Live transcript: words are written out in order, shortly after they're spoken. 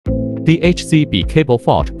The HCB cable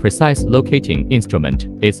fault precise locating instrument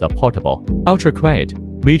is a portable, ultra-quiet,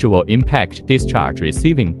 visual impact discharge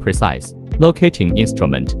receiving precise locating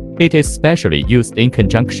instrument. It is specially used in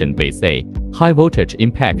conjunction with a high-voltage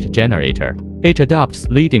impact generator. It adopts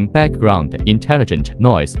leading background intelligent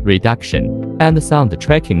noise reduction and sound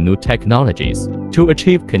tracking new technologies to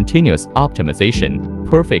achieve continuous optimization,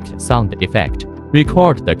 perfect sound effect.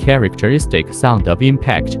 Record the characteristic sound of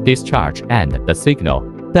impact discharge and the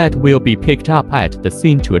signal that will be picked up at the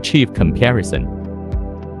scene to achieve comparison.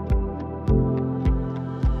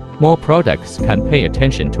 More products can pay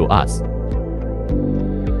attention to us.